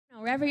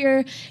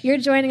wherever you're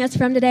joining us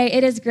from today,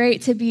 it is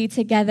great to be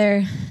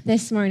together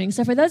this morning.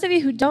 So for those of you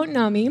who don't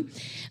know me,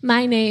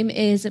 my name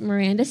is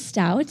Miranda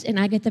Stout, and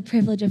I get the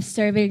privilege of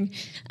serving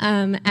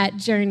at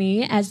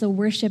Journey as the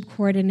worship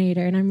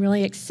coordinator, and I'm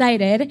really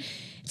excited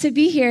to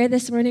be here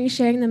this morning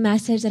sharing the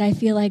message that I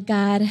feel like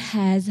God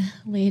has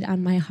laid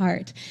on my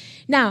heart.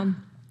 Now,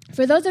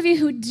 for those of you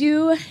who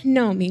do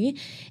know me,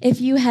 if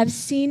you have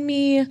seen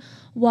me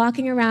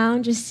walking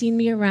around, just seen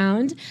me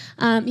around,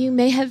 you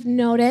may have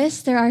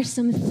noticed there are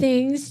some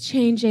things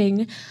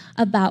changing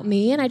about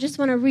me, and I just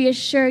want to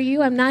reassure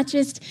you, I'm not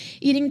just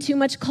eating too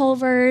much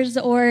Culver's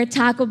or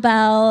Taco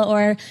Bell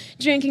or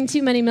drinking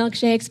too many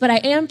milkshakes, but I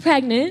am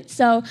pregnant,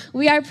 so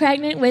we are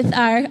pregnant with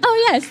our,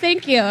 oh yes,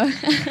 thank you,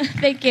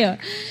 thank you.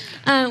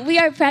 We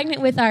are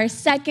pregnant with our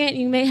second.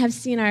 You may have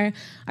seen our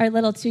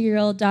little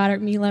 2-year-old daughter,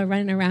 Mila,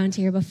 running around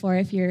here before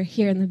if you're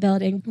here in the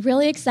building.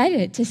 Really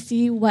excited to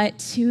see what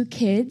 2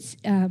 kids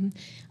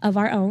of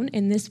our own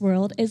in this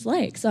world is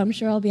like. So I'm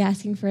sure I'll be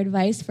asking for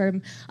advice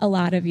from a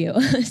lot of you.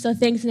 So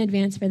thanks in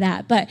advance for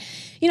that. But,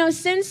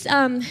 since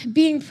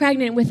being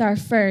pregnant with our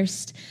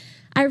first,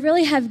 I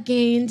really have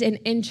gained an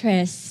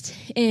interest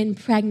in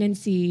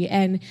pregnancy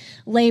and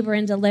labor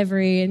and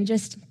delivery and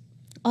just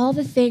all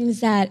the things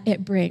that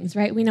it brings,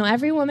 right? We know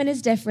every woman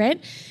is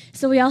different,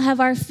 so we all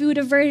have our food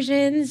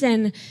aversions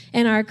and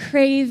our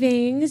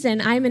cravings,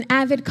 and I'm an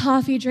avid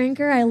coffee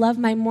drinker. I love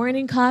my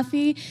morning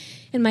coffee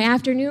and my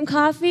afternoon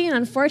coffee, and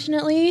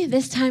unfortunately,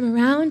 this time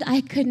around,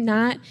 I could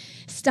not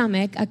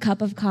stomach a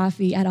cup of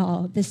coffee at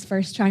all this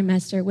first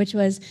trimester, which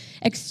was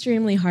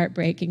extremely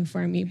heartbreaking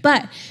for me.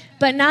 But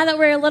now that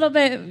we're a little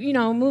bit,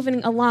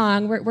 moving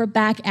along, we're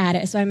back at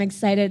it, so I'm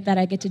excited that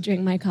I get to drink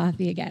my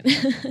coffee again.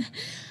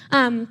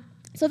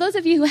 So those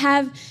of you who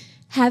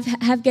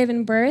have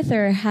given birth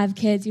or have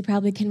kids, you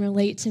probably can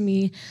relate to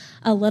me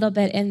a little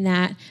bit in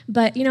that.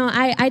 But,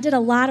 I did a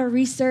lot of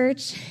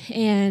research,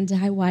 and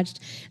I watched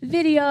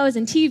videos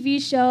and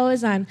TV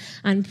shows on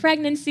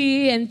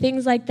pregnancy and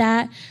things like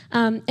that.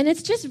 And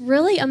it's just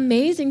really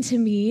amazing to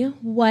me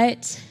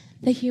what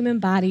the human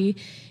body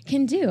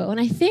can do. And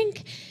I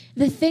think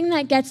the thing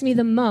that gets me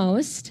the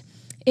most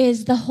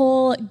is the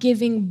whole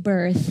giving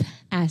birth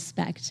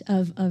aspect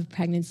of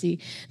pregnancy.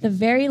 The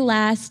very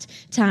last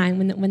time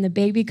when the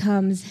baby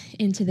comes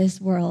into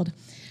this world,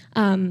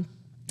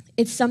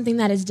 it's something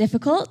that is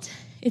difficult.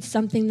 It's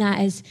something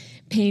that is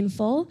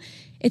painful.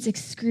 It's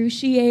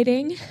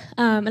excruciating.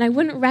 And I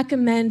wouldn't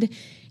recommend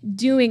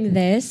doing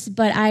this,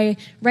 but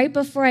right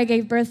before I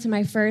gave birth to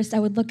my first, I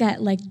would look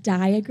at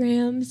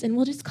diagrams, and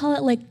we'll just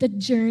call it the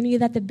journey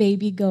that the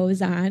baby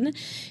goes on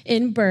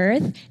in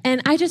birth.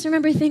 And I just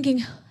remember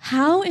thinking,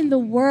 how in the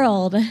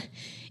world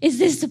is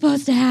this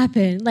supposed to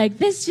happen?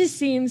 This just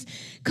seems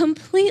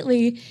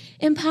completely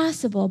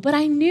impossible. But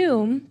I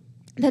knew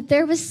that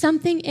there was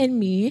something in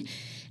me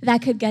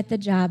that could get the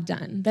job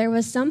done. There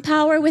was some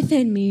power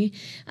within me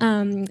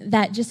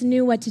that just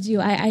knew what to do.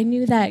 I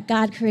knew that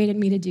God created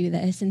me to do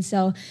this. And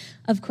so,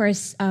 of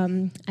course,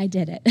 I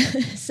did it.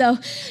 So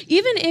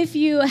even if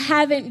you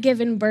haven't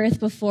given birth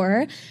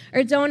before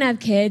or don't have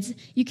kids,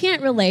 you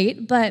can't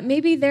relate, but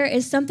maybe there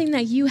is something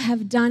that you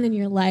have done in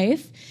your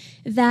life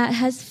that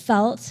has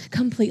felt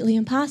completely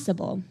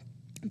impossible,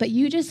 but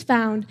you just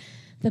found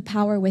the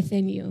power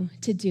within you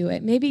to do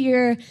it. Maybe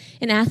you're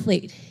an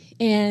athlete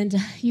and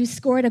you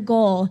scored a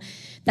goal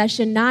that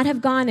should not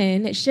have gone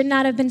in. It should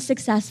not have been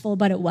successful,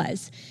 but it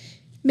was.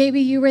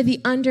 Maybe you were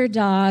the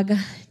underdog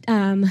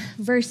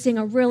versing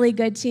a really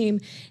good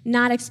team,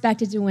 not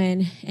expected to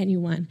win, and you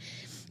won.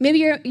 Maybe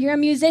you're a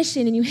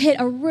musician and you hit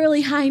a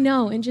really high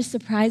note and just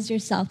surprised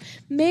yourself.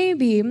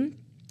 Maybe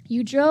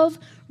you drove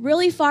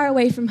really far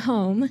away from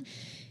home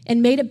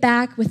and made it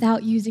back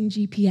without using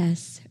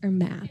GPS or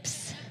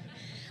maps.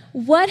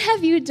 What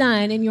have you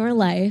done in your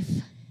life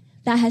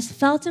that has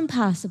felt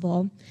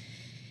impossible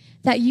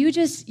that you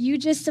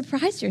just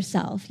surprised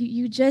yourself?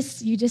 You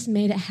just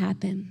made it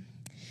happen.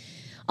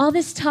 All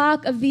this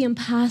talk of the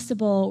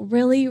impossible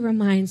really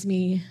reminds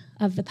me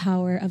of the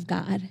power of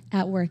God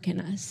at work in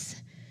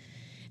us.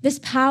 This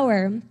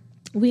power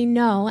we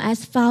know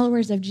as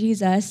followers of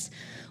Jesus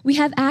we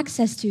have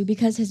access to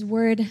because his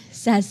word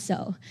says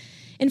so.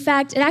 In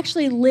fact, it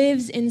actually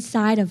lives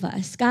inside of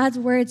us. God's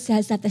word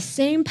says that the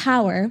same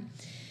power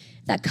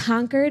that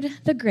conquered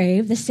the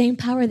grave, the same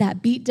power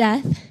that beat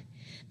death,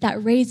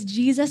 that raised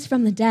Jesus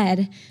from the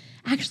dead,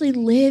 actually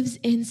lives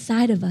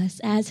inside of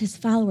us as his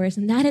followers.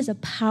 And that is a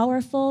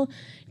powerful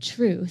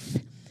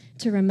truth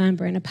to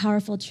remember and a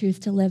powerful truth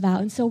to live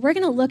out. And so we're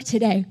going to look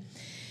today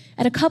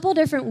at a couple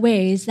different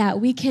ways that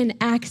we can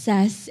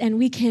access and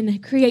we can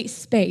create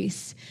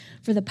space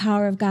for the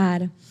power of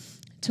God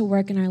to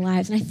work in our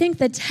lives. And I think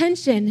the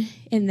tension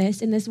in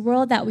this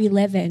world that we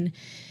live in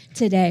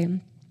today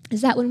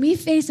is that when we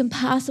face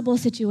impossible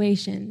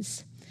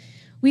situations,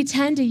 we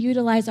tend to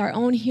utilize our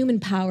own human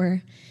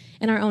power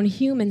and our own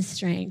human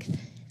strength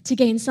to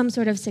gain some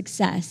sort of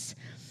success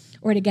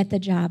or to get the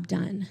job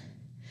done.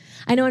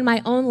 I know in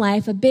my own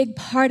life, a big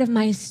part of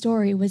my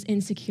story was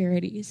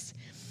insecurities.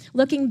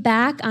 Looking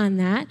back on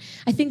that,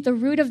 I think the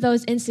root of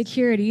those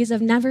insecurities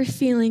of never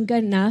feeling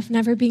good enough,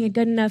 never being a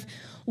good enough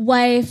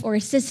wife or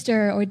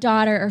sister or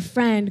daughter or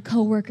friend,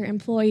 coworker,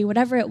 employee,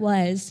 whatever it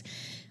was,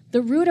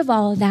 the root of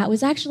all of that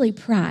was actually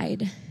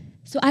pride.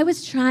 So I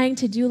was trying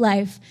to do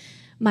life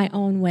my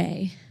own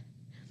way.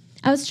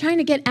 I was trying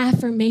to get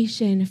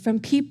affirmation from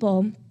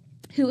people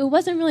who it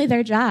wasn't really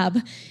their job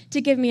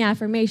to give me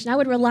affirmation. I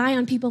would rely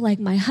on people like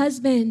my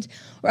husband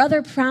or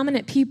other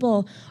prominent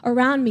people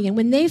around me. And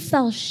when they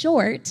fell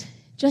short,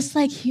 just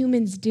like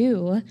humans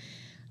do,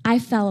 I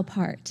fell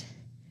apart.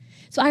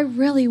 So I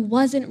really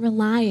wasn't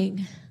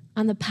relying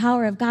on the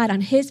power of God,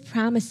 on his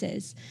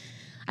promises.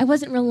 I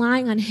wasn't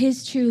relying on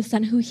his truths,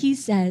 on who he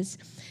says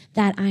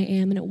that I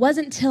am. And it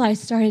wasn't until I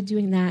started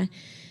doing that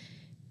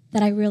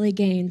I really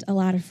gained a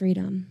lot of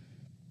freedom.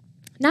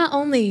 Not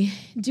only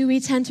do we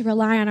tend to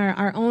rely on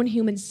our own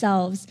human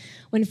selves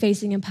when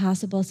facing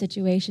impossible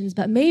situations,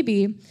 but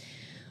maybe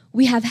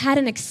we have had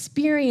an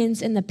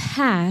experience in the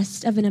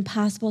past of an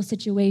impossible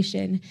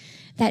situation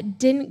that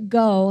didn't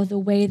go the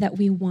way that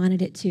we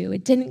wanted it to.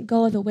 It didn't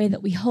go the way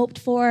that we hoped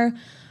for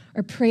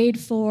or prayed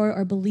for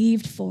or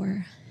believed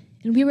for.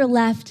 And we were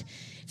left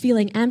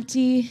feeling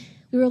empty.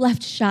 We were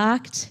left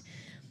shocked.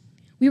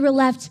 We were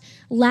left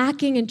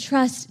lacking in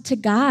trust to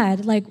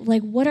God. Like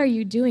what are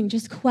you doing?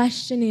 Just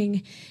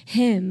questioning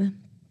him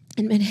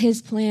and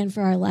his plan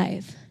for our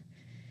life.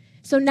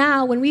 So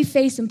now when we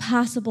face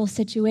impossible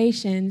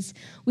situations,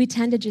 we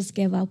tend to just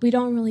give up. We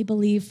don't really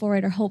believe for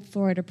it or hope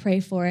for it or pray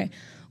for it.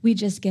 We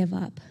just give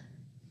up.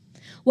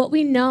 What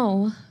we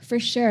know for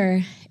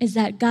sure is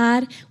that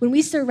God, when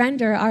we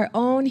surrender our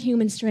own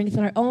human strength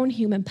and our own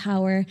human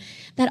power,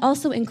 that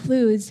also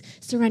includes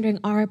surrendering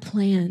our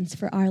plans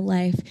for our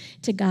life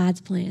to God's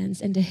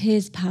plans and to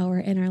his power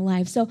in our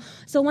life. So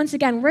once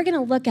again, we're going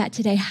to look at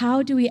today,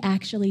 how do we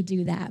actually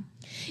do that?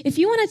 If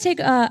you want to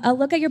take a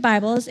look at your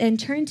Bibles and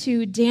turn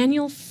to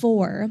Daniel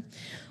 4,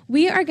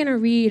 we are going to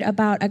read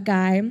about a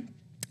guy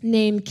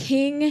named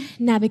King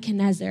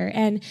Nebuchadnezzar.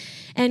 And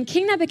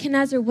King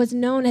Nebuchadnezzar was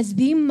known as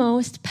the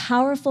most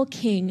powerful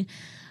king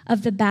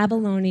of the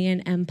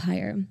Babylonian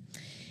Empire.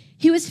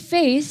 He was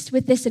faced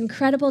with this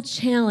incredible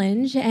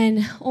challenge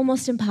and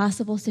almost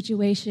impossible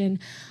situation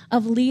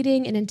of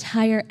leading an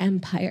entire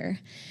empire.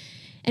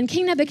 And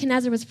King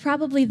Nebuchadnezzar was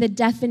probably the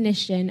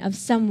definition of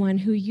someone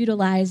who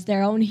utilized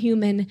their own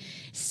human,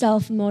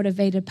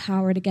 self-motivated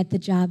power to get the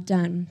job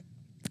done.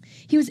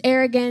 He was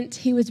arrogant,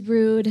 he was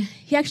rude,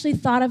 he actually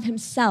thought of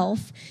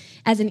himself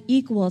as an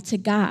equal to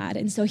God,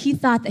 and so he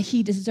thought that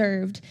he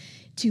deserved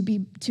to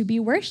be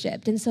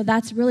worshipped, and so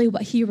that's really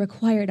what he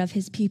required of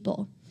his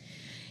people.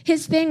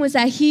 His thing was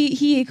that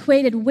he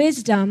equated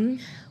wisdom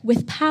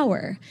with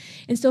power,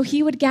 and so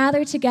he would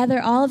gather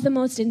together all of the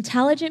most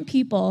intelligent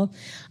people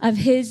of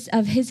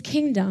his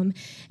kingdom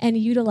and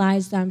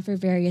utilize them for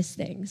various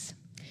things.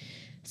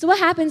 So what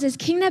happens is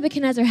King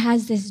Nebuchadnezzar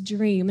has this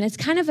dream, and it's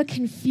kind of a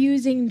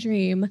confusing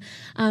dream.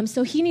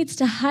 So he needs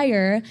to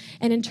hire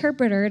an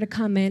interpreter to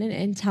come in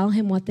and tell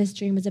him what this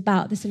dream is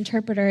about. This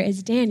interpreter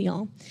is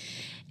Daniel.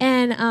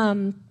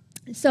 And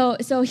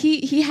so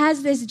he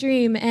has this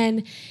dream,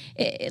 and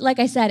like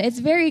I said, it's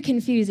very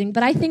confusing,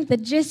 but I think the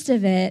gist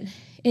of it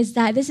is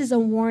that this is a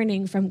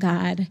warning from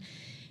God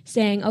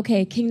saying,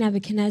 okay, King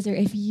Nebuchadnezzar,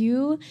 if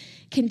you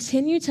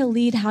continue to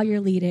lead how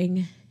you're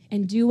leading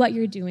and do what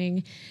you're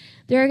doing,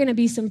 there are going to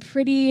be some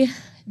pretty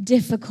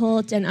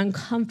difficult and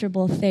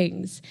uncomfortable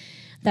things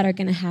that are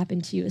going to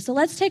happen to you. So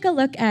let's take a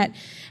look at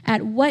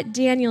what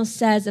Daniel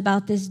says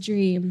about this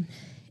dream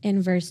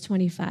in verse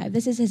 25.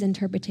 This is his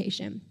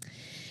interpretation.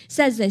 It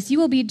says this: "You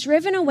will be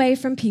driven away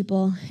from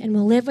people and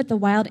will live with the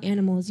wild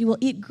animals. You will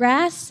eat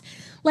grass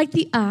like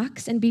the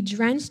ox and be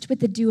drenched with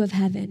the dew of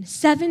heaven.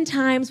 7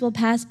 times will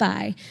pass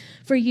by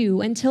for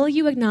you until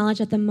you acknowledge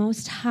that the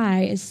Most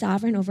High is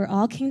sovereign over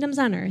all kingdoms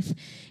on earth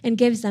and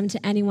gives them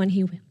to anyone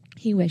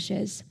he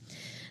wishes."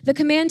 The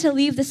command to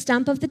leave the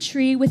stump of the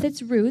tree with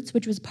its roots,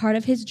 which was part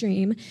of his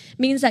dream,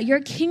 means that your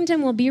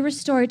kingdom will be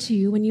restored to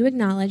you when you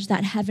acknowledge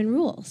that heaven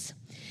rules.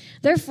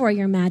 Therefore,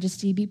 your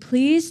majesty, be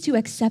pleased to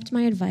accept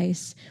my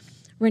advice.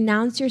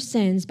 Renounce your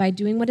sins by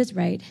doing what is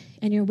right,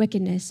 and your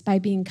wickedness by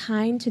being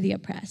kind to the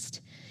oppressed.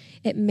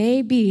 It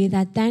may be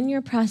that then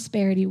your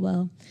prosperity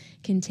will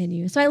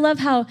continue. So I love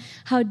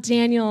how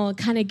Daniel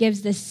kind of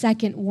gives this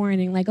second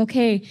warning, like,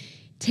 okay,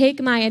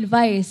 take my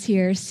advice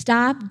here.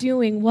 Stop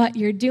doing what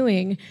you're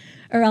doing,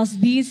 or else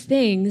these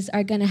things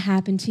are going to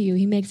happen to you.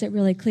 He makes it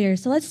really clear.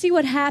 So let's see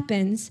what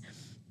happens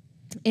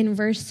in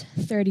verse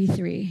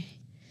 33.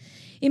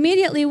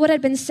 Immediately, what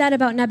had been said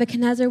about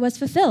Nebuchadnezzar was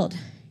fulfilled.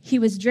 He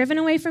was driven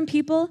away from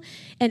people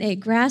and ate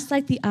grass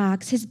like the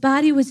ox. His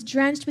body was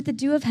drenched with the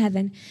dew of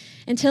heaven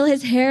until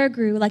his hair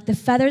grew like the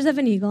feathers of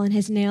an eagle and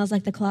his nails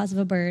like the claws of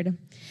a bird.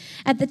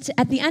 At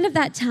the end of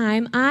that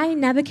time, I,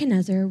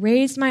 Nebuchadnezzar,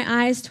 raised my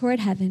eyes toward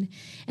heaven,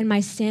 and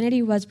my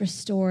sanity was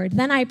restored.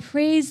 Then I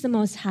praised the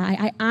Most High.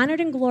 I honored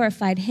and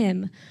glorified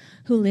him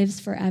who lives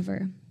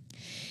forever.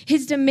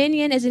 His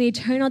dominion is an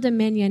eternal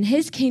dominion.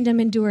 His kingdom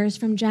endures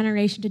from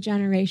generation to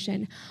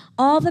generation.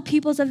 all the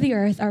peoples of the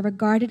earth are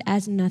regarded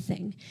as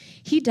nothing.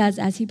 He does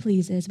as he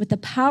pleases. With the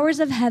powers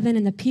of heaven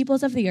and the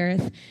peoples of the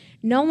earth,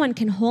 no one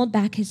can hold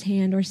back his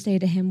hand or say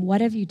to him,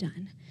 what have you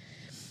done?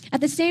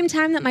 At the same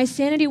time that my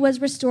sanity was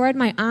restored,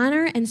 my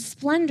honor and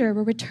splendor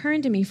were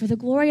returned to me for the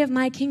glory of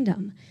my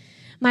kingdom.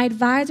 My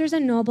advisors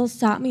and nobles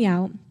sought me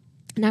out,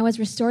 and I was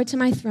restored to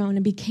my throne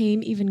and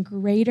became even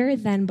greater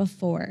than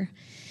before.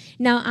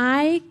 Now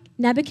I,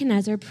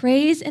 Nebuchadnezzar,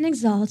 praise and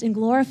exalt and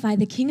glorify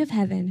the King of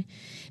heaven,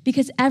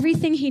 because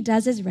everything he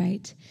does is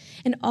right,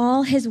 and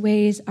all his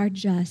ways are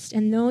just,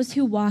 and those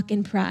who walk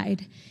in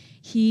pride,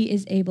 he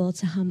is able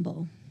to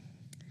humble.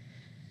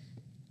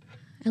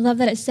 I love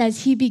that it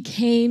says he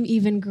became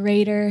even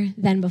greater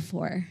than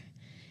before.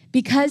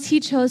 Because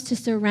he chose to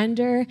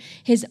surrender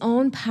his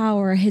own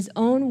power, his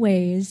own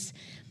ways,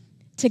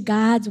 to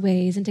God's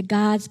ways and to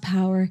God's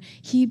power,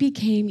 he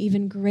became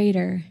even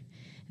greater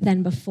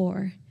than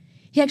before.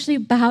 He actually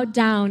bowed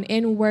down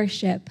in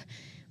worship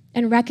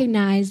and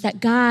recognized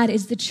that God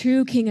is the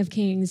true King of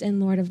Kings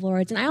and Lord of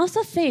Lords. And I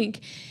also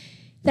think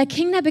that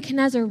King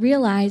Nebuchadnezzar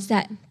realized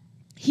that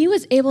he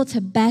was able to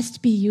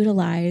best be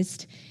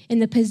utilized in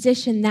the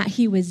position that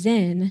he was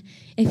in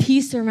if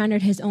he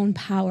surrendered his own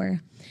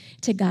power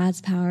to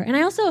God's power. And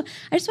I just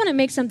want to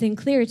make something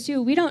clear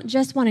too. We don't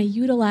just want to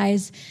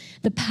utilize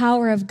the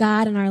power of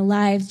God in our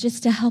lives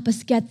just to help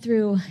us get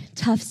through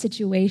tough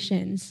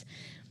situations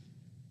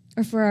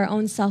or for our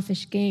own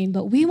selfish gain,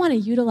 but we want to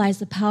utilize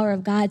the power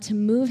of God to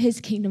move his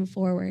kingdom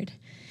forward,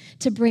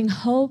 to bring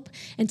hope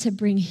and to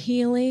bring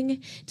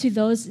healing to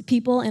those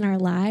people in our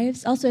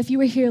lives. Also, if you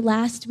were here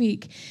last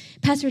week,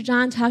 Pastor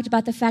John talked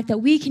about the fact that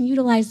we can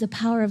utilize the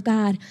power of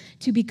God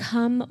to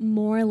become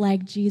more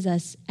like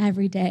Jesus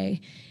every day,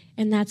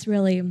 and that's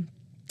really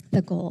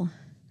the goal.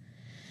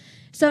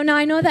 So now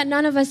I know that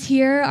none of us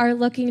here are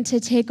looking to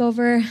take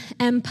over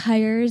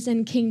empires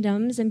and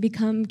kingdoms and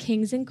become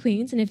kings and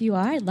queens. And if you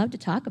are, I'd love to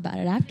talk about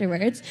it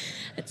afterwards.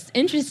 It's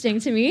interesting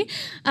to me.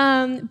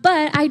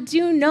 But I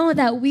do know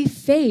that we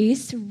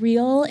face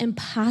real,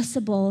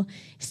 impossible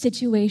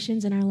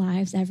situations in our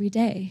lives every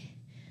day.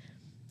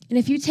 And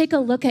if you take a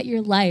look at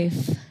your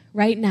life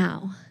right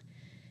now,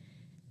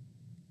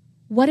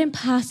 what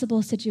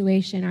impossible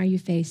situation are you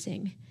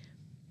facing?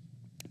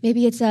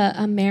 Maybe it's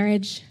a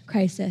marriage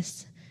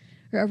crisis,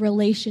 or a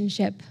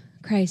relationship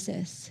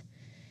crisis.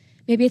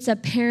 Maybe it's a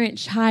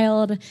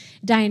parent-child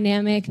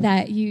dynamic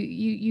that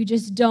you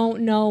just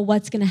don't know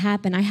what's going to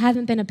happen. I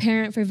haven't been a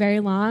parent for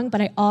very long,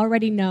 but I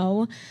already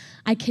know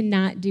I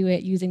cannot do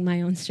it using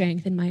my own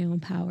strength and my own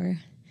power.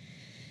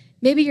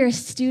 Maybe you're a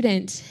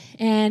student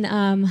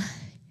and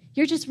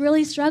you're just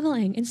really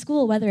struggling in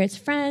school, whether it's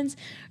friends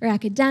or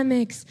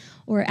academics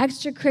or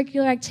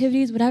extracurricular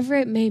activities, whatever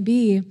it may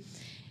be,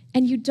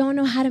 and you don't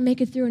know how to make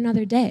it through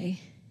another day.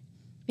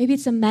 Maybe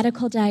it's a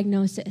medical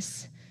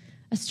diagnosis,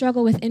 a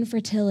struggle with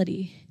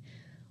infertility.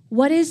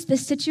 What is the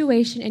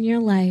situation in your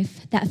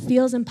life that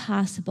feels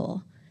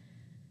impossible,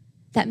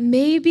 that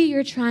maybe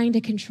you're trying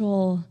to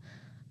control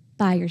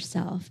by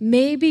yourself?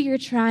 Maybe you're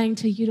trying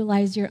to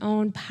utilize your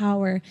own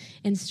power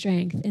and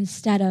strength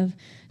instead of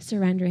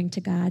surrendering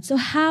to God. So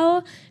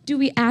how do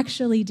we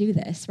actually do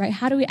this, right?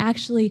 How do we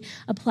actually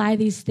apply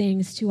these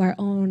things to our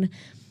own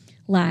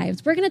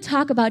lives? We're going to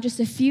talk about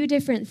just a few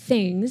different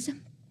things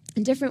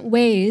and different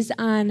ways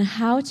on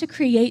how to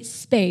create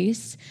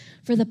space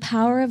for the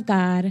power of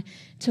God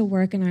to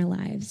work in our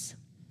lives.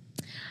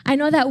 I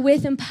know that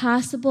with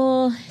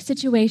impossible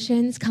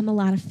situations come a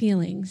lot of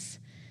feelings,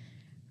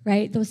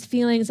 right? Those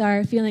feelings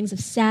are feelings of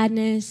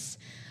sadness,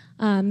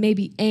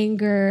 maybe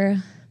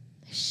anger,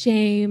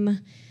 shame,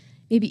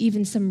 maybe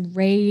even some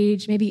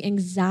rage, maybe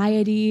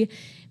anxiety,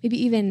 maybe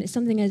even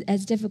something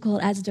as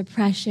difficult as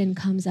depression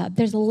comes up.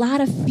 There's a lot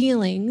of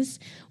feelings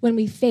when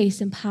we face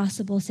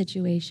impossible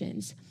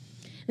situations.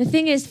 The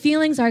thing is,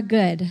 feelings are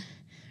good,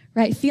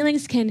 right?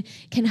 Feelings can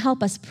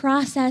help us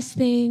process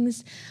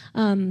things.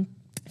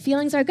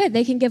 Feelings are good.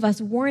 They can give us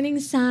warning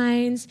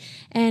signs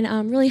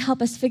and really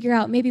help us figure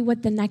out maybe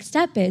what the next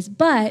step is.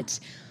 But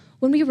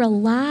when we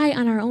rely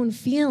on our own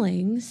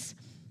feelings,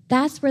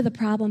 that's where the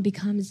problem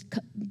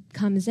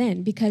comes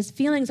in, because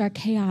feelings are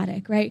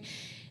chaotic, right?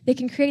 They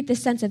can create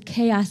this sense of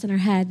chaos in our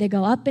head. They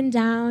go up and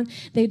down.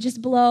 They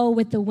just blow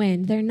with the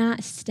wind. They're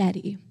not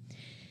steady.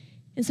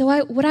 And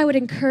so what I would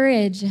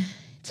encourage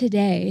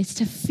today is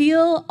to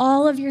feel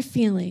all of your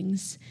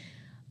feelings,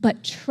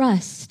 but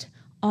trust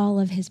all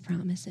of his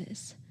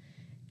promises.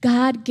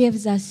 God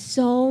gives us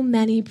so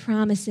many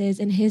promises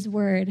in his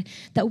word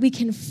that we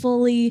can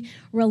fully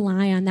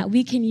rely on, that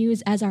we can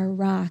use as our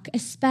rock,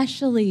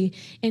 especially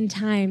in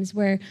times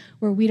where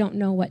we don't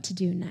know what to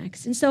do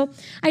next. And so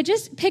I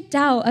just picked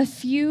out a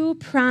few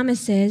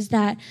promises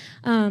that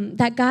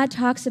God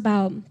talks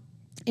about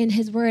in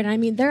his word. I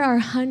mean, there are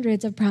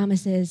hundreds of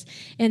promises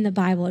in the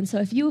Bible. And so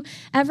if you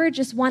ever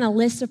just want a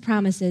list of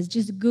promises,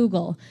 just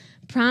Google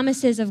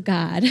promises of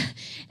God,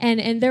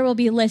 and there will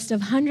be a list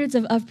of hundreds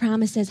of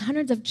promises,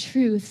 hundreds of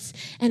truths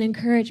and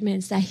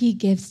encouragements that he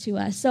gives to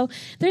us. So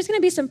there's going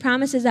to be some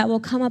promises that will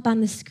come up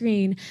on the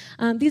screen.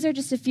 These are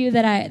just a few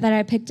that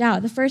I picked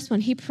out. The first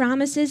one, he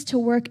promises to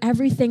work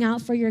everything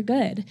out for your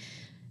good.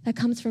 That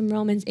comes from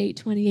Romans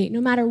 8:28. No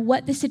matter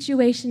what the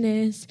situation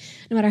is,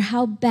 no matter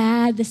how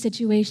bad the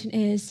situation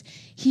is,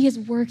 he is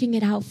working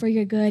it out for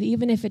your good,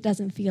 even if it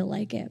doesn't feel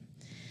like it.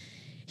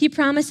 He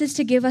promises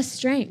to give us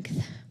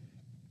strength.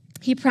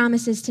 He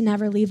promises to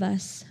never leave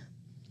us.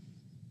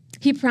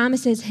 He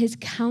promises his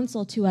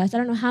counsel to us. I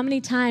don't know how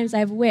many times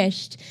I've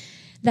wished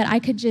that I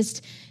could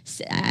just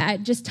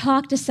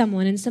talk to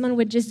someone and someone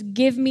would just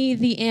give me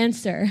the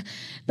answer.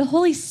 The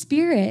Holy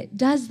Spirit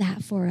does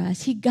that for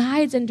us. He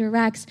guides and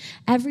directs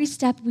every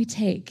step we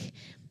take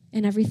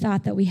and every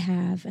thought that we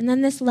have. And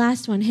then this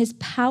last one, his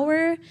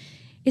power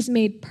is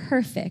made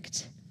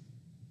perfect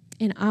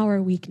in our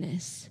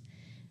weakness.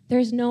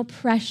 There's no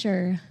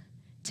pressure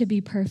to be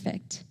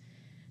perfect.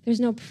 There's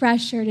no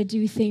pressure to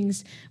do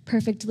things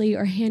perfectly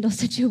or handle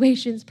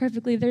situations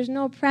perfectly. There's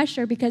no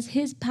pressure because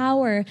his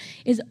power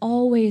is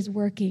always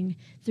working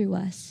through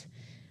us.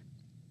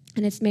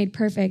 And it's made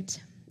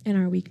perfect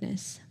in our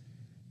weakness.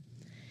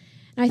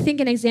 And I think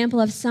an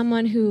example of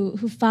someone who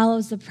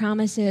follows the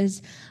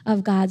promises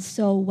of God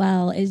so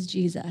well is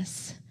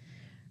Jesus.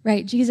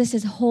 Right?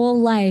 Jesus' whole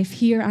life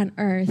here on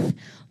earth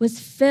was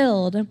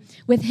filled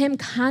with him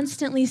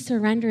constantly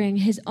surrendering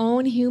his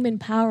own human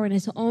power and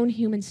his own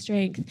human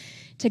strength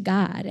to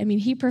God. I mean,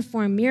 he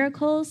performed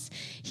miracles,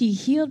 he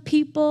healed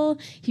people,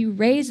 he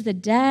raised the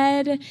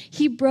dead,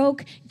 he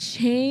broke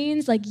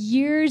chains, like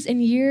years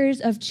and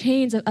years of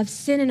chains of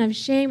sin and of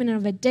shame and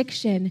of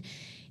addiction.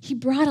 He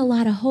brought a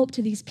lot of hope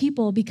to these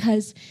people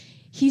because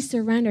he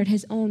surrendered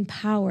his own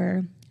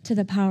power to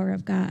the power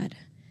of God.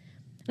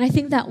 And I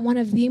think that one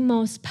of the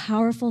most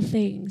powerful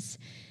things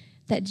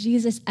that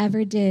Jesus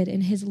ever did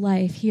in his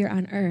life here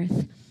on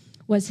earth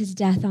was his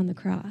death on the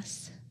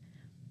cross.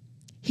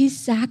 He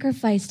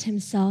sacrificed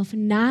himself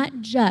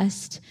not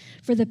just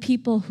for the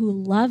people who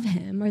love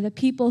him or the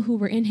people who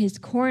were in his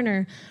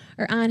corner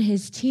or on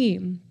his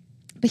team,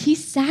 but he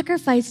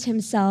sacrificed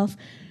himself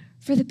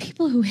for the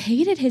people who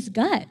hated his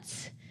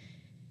guts.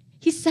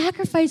 He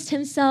sacrificed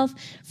himself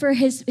for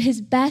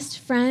his best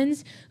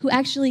friends who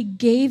actually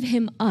gave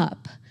him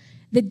up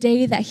the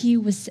day that he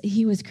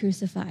was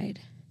crucified.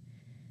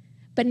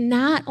 But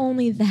not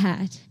only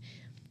that,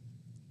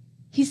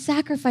 he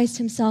sacrificed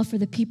himself for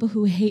the people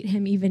who hate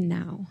him even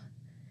now.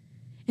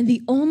 And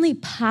the only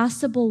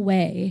possible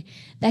way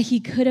that he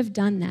could have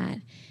done that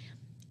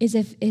is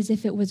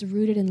if it was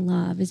rooted in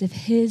love, as if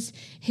his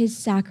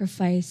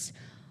sacrifice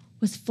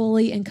was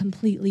fully and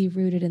completely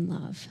rooted in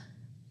love.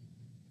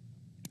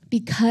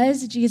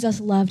 Because Jesus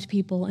loved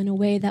people in a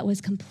way that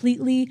was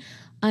completely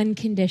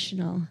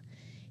unconditional,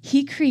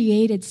 he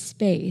created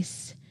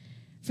space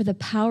for the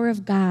power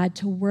of God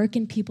to work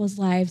in people's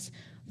lives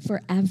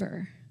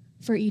forever,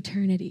 for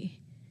eternity,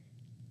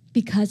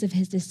 because of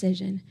his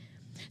decision.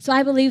 So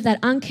I believe that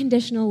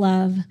unconditional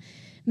love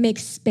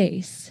makes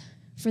space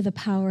for the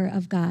power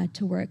of God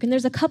to work. And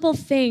there's a couple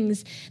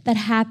things that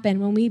happen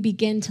when we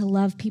begin to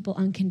love people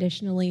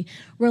unconditionally.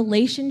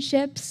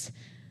 Relationships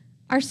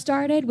are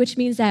started, which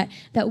means that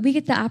we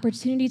get the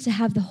opportunity to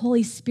have the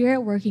Holy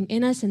Spirit working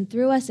in us and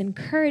through us,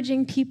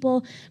 encouraging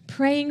people,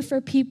 praying for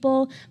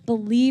people,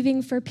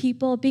 believing for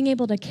people, being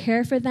able to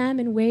care for them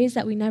in ways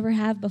that we never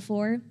have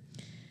before.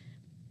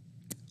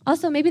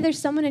 Also, maybe there's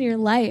someone in your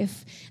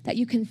life that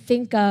you can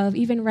think of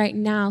even right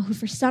now who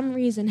for some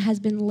reason has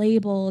been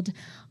labeled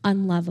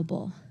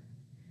unlovable.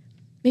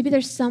 Maybe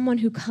there's someone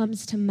who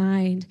comes to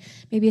mind.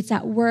 Maybe it's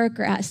at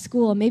work or at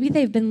school. Maybe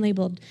they've been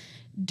labeled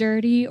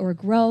dirty or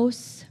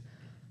gross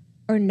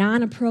or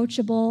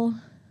non-approachable,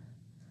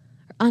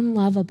 or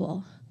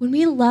unlovable. When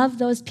we love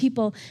those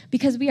people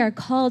because we are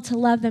called to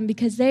love them,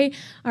 because they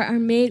are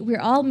made, we're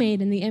all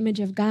made in the image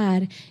of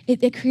God,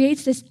 it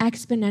creates this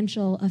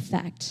exponential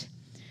effect.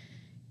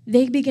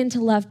 They begin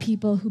to love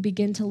people who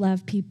begin to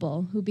love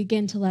people who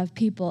begin to love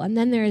people. And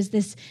then there is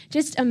this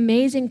just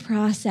amazing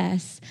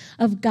process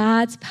of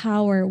God's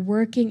power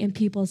working in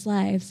people's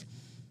lives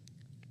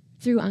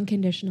through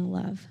unconditional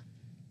love.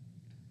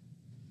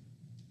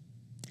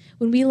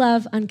 When we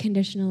love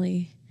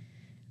unconditionally,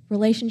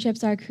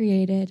 relationships are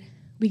created,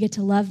 we get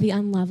to love the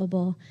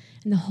unlovable,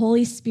 and the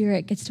Holy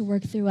Spirit gets to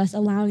work through us,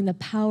 allowing the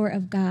power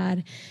of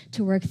God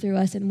to work through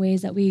us in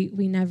ways that we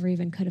never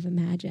even could have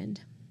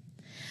imagined.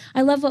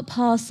 I love what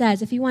Paul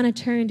says. If you want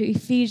to turn to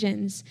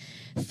Ephesians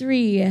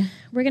 3,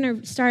 we're going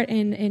to start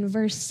in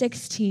verse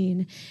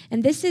 16.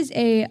 And this is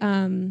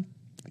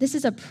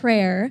a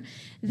prayer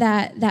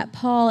that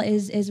Paul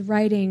is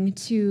writing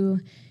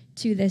to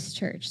this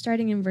church,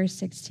 starting in verse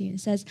 16. It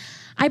says,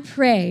 I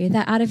pray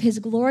that out of his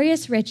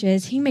glorious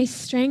riches he may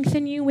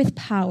strengthen you with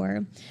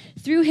power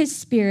through his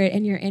Spirit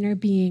in your inner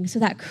being, so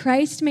that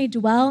Christ may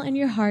dwell in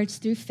your hearts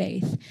through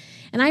faith.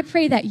 And I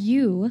pray that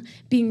you,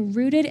 being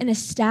rooted and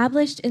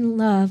established in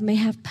love, may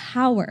have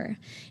power,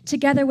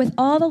 together with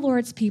all the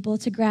Lord's people,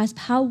 to grasp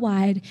how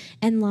wide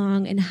and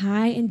long and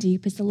high and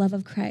deep is the love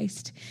of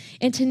Christ,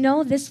 and to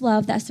know this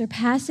love that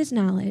surpasses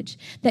knowledge,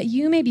 that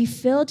you may be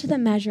filled to the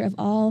measure of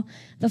all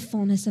the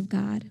fullness of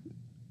God.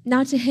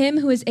 Now to him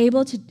who is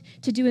able to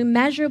do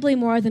immeasurably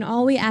more than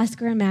all we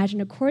ask or imagine,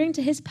 according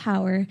to his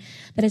power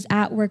that is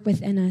at work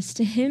within us,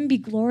 to him be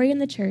glory in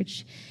the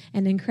church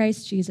and in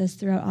Christ Jesus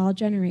throughout all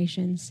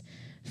generations,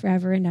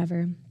 forever and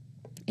ever.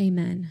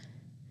 Amen.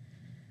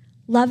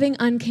 Loving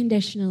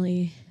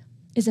unconditionally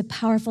is a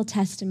powerful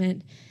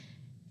testament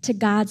to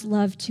God's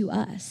love to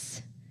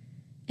us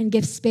and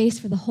gives space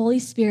for the Holy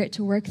Spirit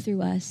to work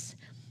through us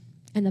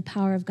and the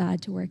power of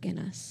God to work in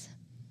us.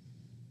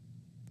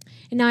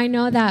 And now I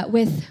know that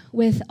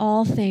with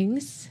all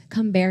things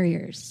come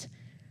barriers,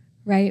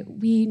 right?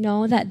 We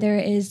know that there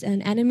is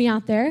an enemy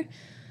out there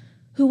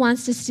who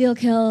wants to steal,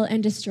 kill,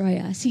 and destroy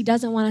us. He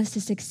doesn't want us to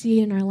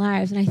succeed in our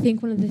lives. And I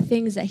think one of the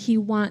things that he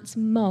wants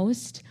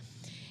most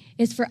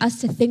is for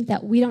us to think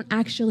that we don't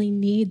actually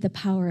need the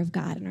power of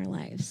God in our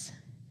lives.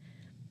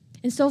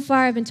 And so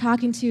far, I've been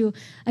talking to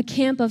a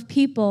camp of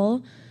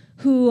people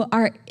who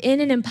are in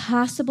an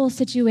impossible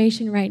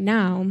situation right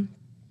now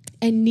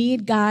and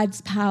need God's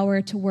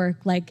power to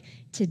work like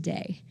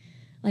today.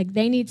 Like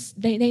they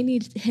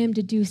need him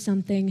to do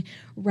something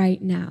right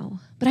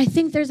now. But I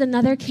think there's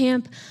another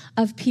camp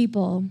of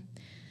people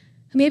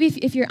who maybe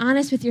if you're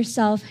honest with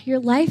yourself, your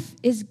life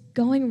is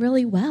going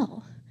really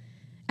well.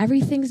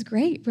 Everything's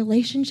great.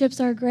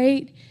 Relationships are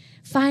great.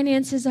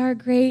 Finances are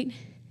great.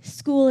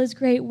 School is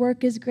great.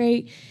 Work is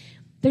great.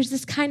 There's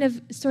this kind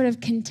of sort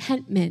of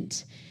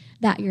contentment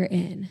that you're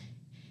in.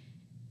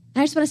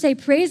 I just want to say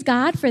praise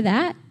God for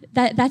that.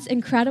 That's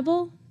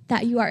incredible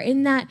that you are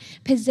in that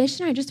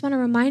position. I just want to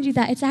remind you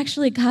that it's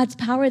actually God's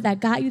power that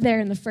got you there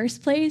in the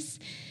first place,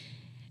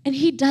 and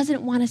he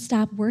doesn't want to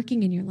stop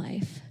working in your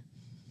life.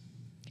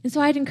 And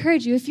so I'd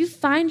encourage you, if you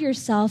find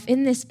yourself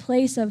in this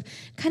place of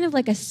kind of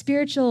like a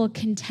spiritual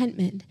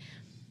contentment,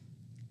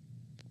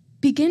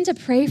 begin to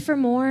pray for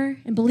more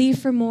and believe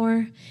for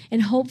more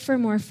and hope for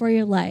more for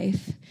your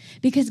life,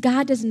 because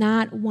God does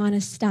not want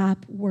to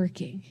stop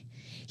working.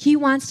 He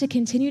wants to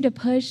continue to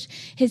push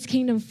his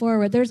kingdom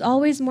forward. There's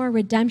always more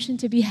redemption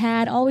to be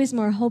had, always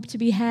more hope to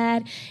be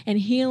had, and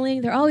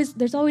healing.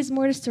 There's always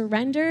more to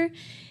surrender,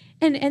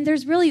 and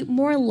there's really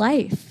more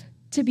life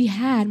to be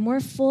had,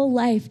 more full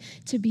life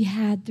to be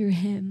had through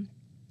him.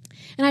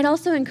 And I'd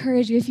also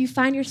encourage you, if you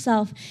find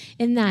yourself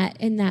in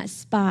that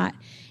spot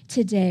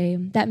today,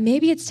 that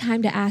maybe it's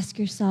time to ask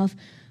yourself,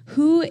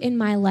 who in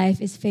my life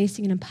is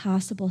facing an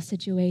impossible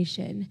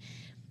situation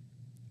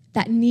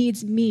that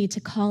needs me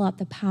to call out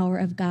the power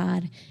of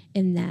God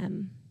in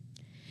them?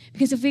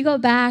 Because if we go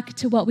back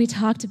to what we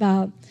talked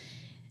about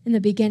in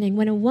the beginning,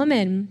 when a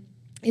woman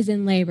is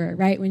in labor,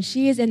 right, when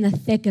she is in the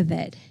thick of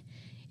it,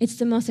 it's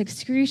the most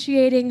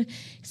excruciating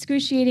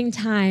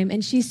time,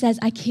 and she says,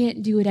 I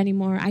can't do it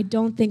anymore. I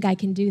don't think I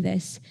can do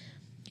this.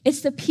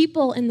 It's the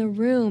people in the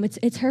room,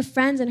 it's her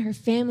friends and her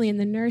family and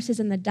the nurses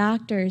and the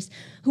doctors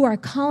who are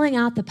calling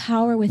out the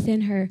power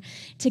within her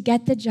to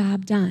get the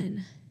job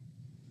done.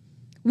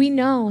 We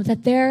know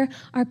that there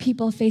are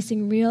people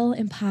facing real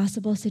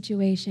impossible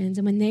situations,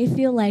 and when they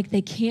feel like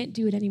they can't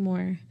do it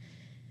anymore,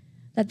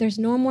 that there's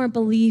no more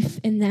belief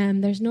in them,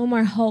 there's no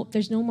more hope,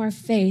 there's no more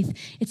faith,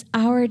 it's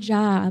our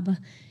job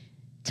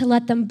to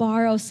let them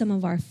borrow some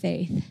of our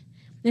faith.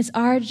 And it's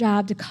our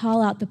job to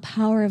call out the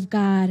power of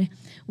God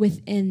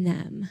within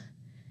them,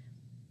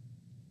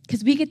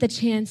 because we get the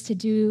chance to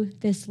do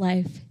this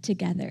life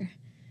together.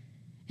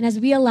 And as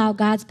we allow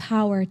God's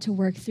power to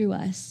work through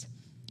us,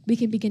 we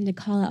can begin to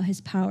call out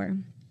his power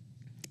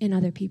in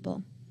other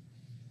people.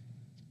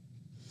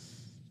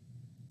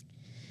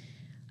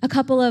 A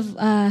couple of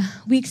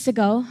weeks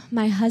ago,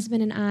 my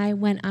husband and I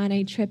went on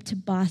a trip to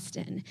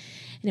Boston,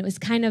 and it was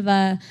kind of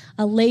a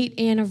late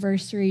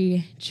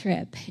anniversary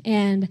trip.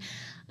 And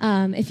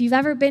if you've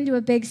ever been to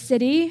a big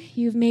city,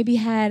 you've maybe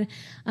had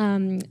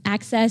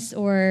access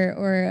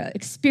or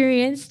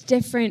experienced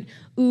different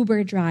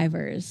Uber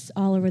drivers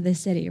all over the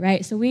city,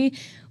 right? So we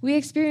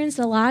experienced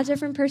a lot of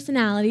different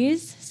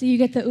personalities. So you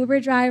get the Uber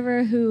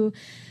driver who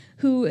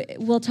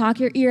will talk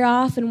your ear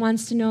off and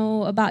wants to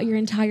know about your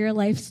entire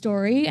life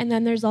story. And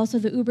then there's also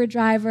the Uber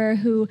driver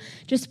who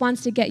just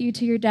wants to get you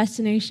to your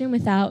destination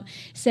without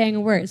saying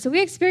a word. So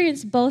we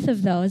experienced both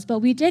of those, but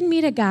we did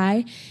meet a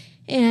guy,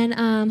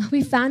 and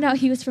we found out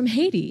he was from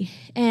Haiti,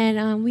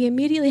 and we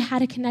immediately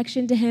had a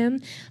connection to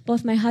him.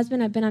 Both my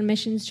husband have been on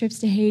missions trips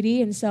to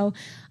Haiti, and so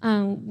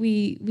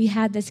we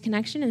had this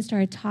connection and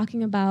started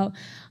talking about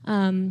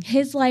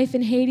his life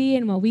in Haiti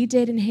and what we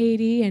did in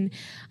Haiti,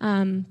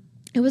 and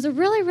it was a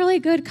really, really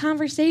good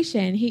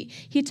conversation.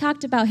 He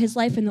talked about his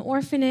life in the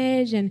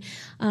orphanage and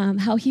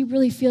how he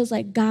really feels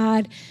like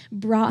God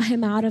brought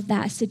him out of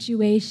that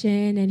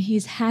situation, and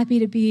he's happy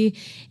to be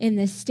in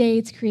the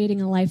States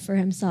creating a life for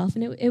himself,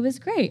 and it was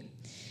great.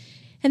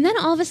 And then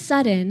all of a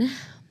sudden,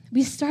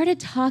 we started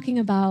talking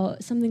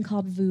about something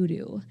called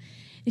voodoo.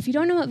 If you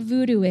don't know what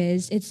voodoo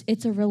is,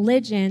 it's a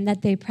religion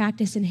that they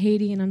practice in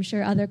Haiti and I'm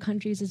sure other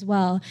countries as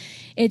well.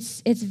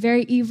 It's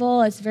very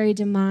evil. It's very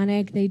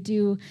demonic. They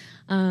do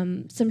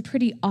some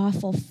pretty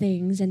awful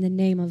things in the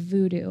name of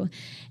voodoo.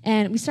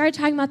 And we started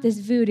talking about this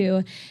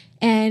voodoo,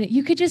 and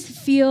you could just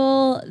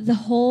feel the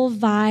whole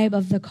vibe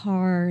of the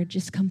car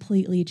just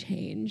completely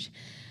change.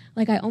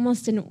 Like, I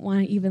almost didn't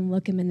want to even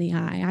look him in the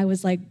eye. I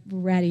was, like,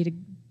 ready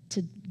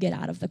to get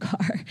out of the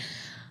car.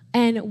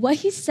 And what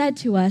he said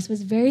to us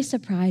was very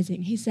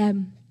surprising. He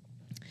said,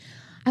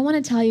 I want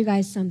to tell you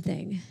guys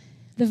something.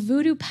 The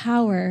voodoo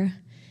power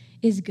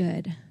is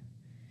good.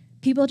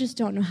 People just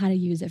don't know how to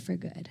use it for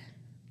good.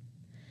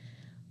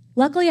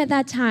 Luckily, at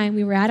that time,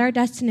 we were at our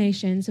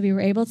destination, so we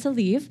were able to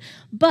leave.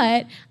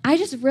 But I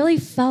just really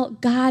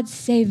felt God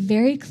say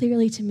very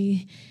clearly to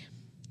me,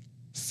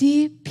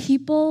 see,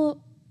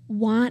 people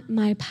want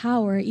my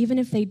power, even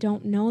if they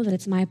don't know that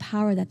it's my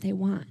power that they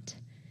want.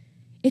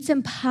 It's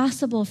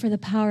impossible for the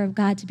power of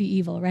God to be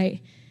evil,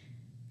 right?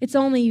 It's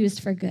only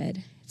used for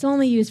good. It's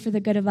only used for the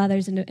good of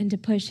others and to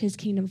push his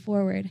kingdom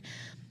forward.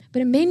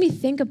 But it made me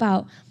think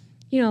about,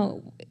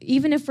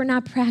 even if we're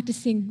not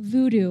practicing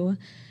voodoo,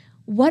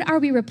 what are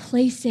we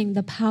replacing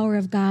the power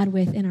of God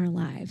with in our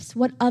lives?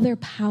 What other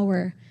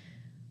power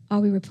are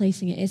we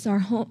replacing it? It's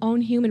our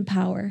own human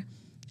power.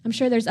 I'm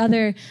sure there's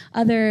other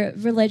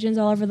religions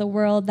all over the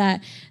world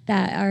that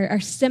are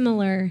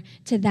similar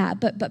to that.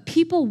 But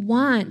people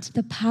want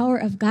the power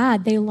of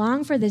God. They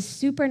long for this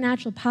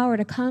supernatural power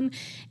to come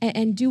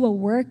and do a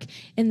work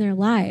in their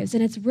lives.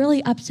 And it's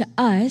really up to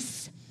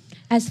us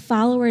as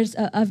followers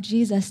of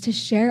Jesus to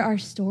share our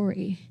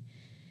story,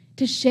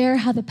 to share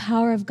how the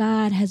power of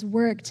God has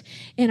worked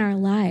in our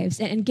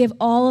lives and give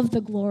all of the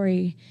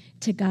glory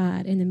to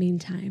God in the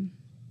meantime.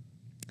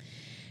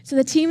 So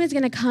the team is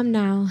going to come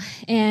now,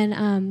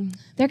 and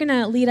they're going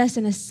to lead us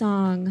in a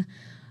song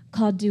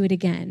called Do It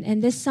Again.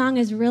 And this song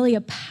is really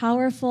a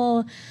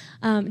powerful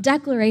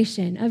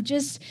declaration of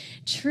just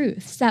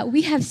truths that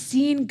we have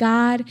seen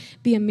God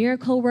be a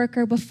miracle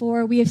worker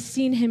before. We have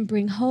seen him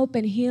bring hope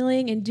and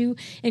healing and do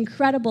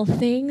incredible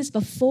things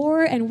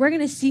before, and we're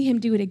going to see him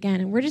do it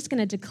again. And we're just going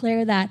to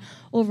declare that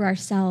over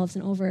ourselves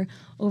and over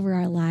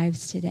our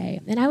lives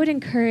today. And I would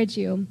encourage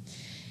you,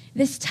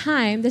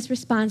 this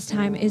response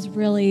time is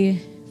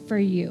really for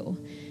you.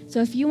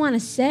 So if you want to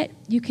sit,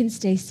 you can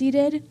stay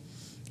seated.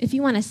 If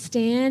you want to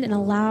stand and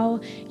allow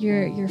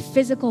your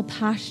physical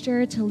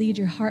posture to lead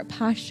your heart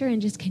posture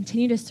and just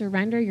continue to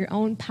surrender your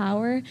own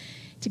power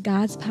to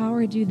God's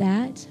power, do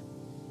that.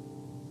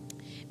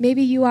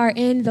 Maybe you are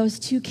in those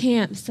two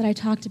camps that I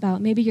talked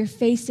about. Maybe you're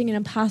facing an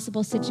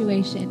impossible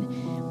situation.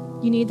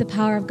 You need the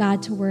power of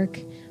God to work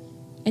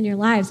in your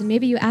lives. And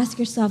maybe you ask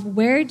yourself,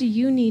 where do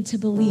you need to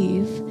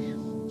believe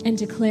and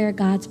declare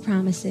God's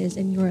promises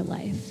in your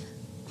life?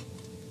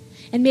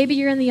 And maybe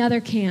you're in the other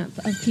camp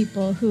of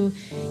people who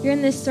you're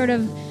in this sort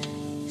of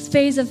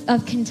phase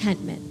of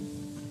contentment.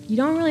 You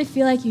don't really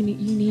feel like you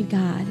need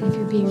God if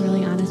you're being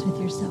really honest with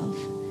yourself.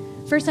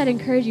 First, I'd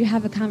encourage you to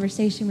have a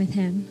conversation with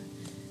him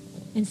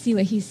and see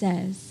what he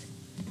says.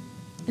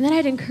 And then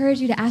I'd encourage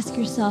you to ask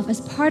yourself, as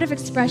part of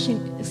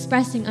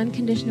expressing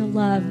unconditional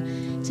love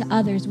to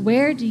others,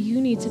 where do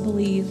you need to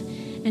believe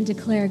and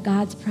declare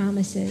God's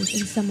promises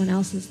in someone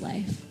else's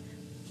life?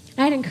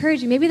 And I'd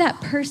encourage you, maybe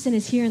that person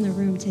is here in the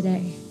room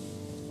today.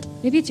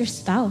 Maybe it's your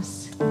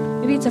spouse.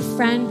 Maybe it's a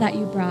friend that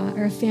you brought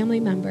or a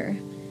family member.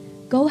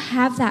 Go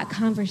have that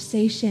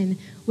conversation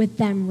with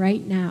them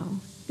right now.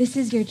 This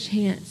is your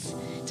chance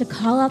to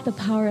call out the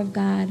power of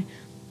God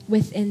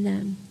within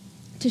them,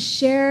 to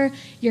share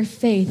your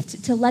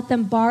faith, to let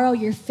them borrow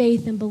your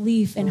faith and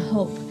belief and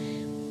hope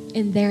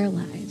in their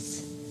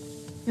lives.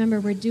 Remember,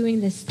 we're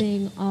doing this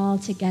thing all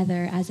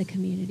together as a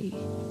community.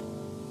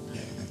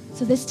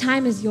 So this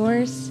time is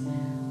yours.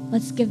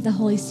 Let's give the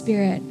Holy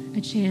Spirit a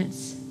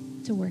chance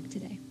to work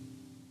today.